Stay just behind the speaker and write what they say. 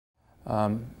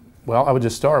Well, I would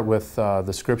just start with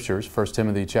the scriptures, 1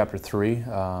 Timothy chapter 3.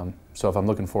 So if I'm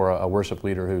looking for a worship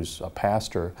leader who's a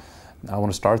pastor, I want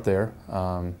to start there.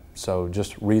 So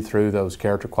just read through those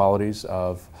character qualities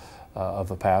of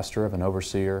a pastor, of an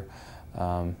overseer.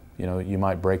 You know, you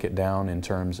might break it down in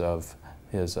terms of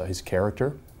his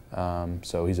character.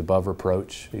 So he's above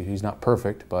reproach. He's not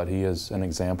perfect, but he is an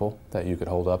example that you could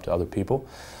hold up to other people.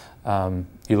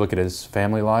 You look at his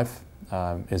family life.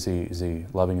 Is he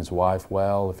loving his wife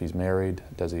well? If he's married,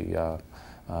 does he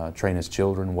train his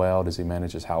children well? Does he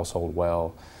manage his household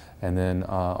well? And then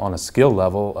on a skill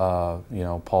level, you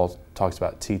know, Paul talks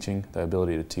about teaching, the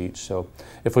ability to teach. So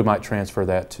if we might transfer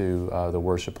that to the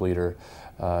worship leader,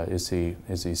 is he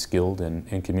skilled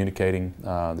in communicating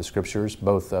the scriptures,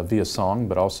 both via song,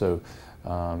 but also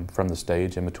from the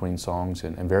stage in between songs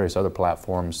and various other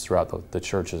platforms throughout the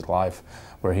church's life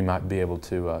where he might be able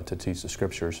to teach the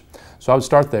scriptures. So I would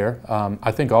start there.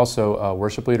 I think also a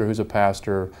worship leader who's a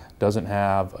pastor doesn't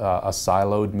have a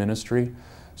siloed ministry.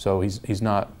 So he's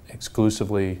not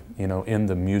exclusively, you know, in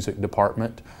the music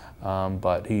department,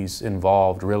 but he's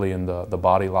involved really in the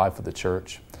body life of the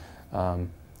church,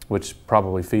 which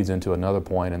probably feeds into another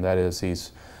point, and that is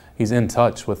he's in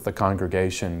touch with the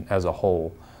congregation as a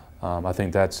whole. I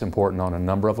think that's important on a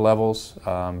number of levels.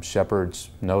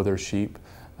 Shepherds know their sheep.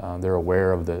 They're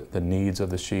aware of the needs of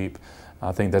the sheep.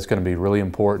 I think that's going to be really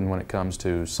important when it comes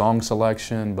to song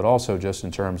selection, but also just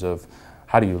in terms of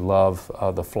how do you love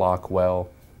the flock well.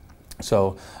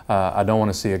 So I don't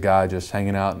want to see a guy just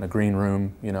hanging out in a green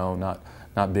room, you know,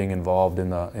 not being involved in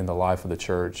the life of the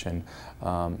church. And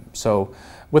so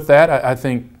with that, I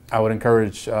think I would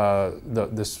encourage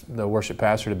the worship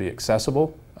pastor to be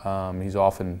accessible. He's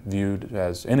often viewed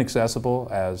as inaccessible,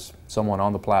 as someone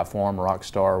on the platform, a rock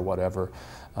star, or whatever.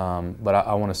 But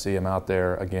I want to see him out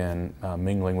there, again,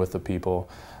 mingling with the people.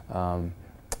 And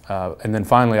then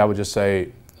finally, I would just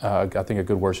say, I think a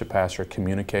good worship pastor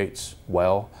communicates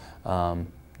well,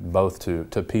 both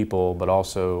to people, but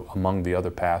also among the other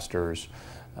pastors,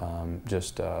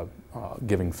 just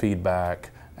giving feedback,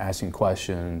 asking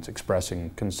questions, expressing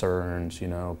concerns, you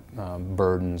know,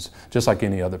 burdens, just like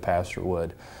any other pastor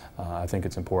would. I think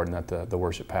it's important that the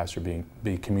worship pastor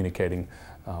be communicating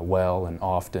well and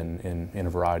often in a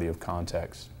variety of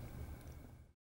contexts.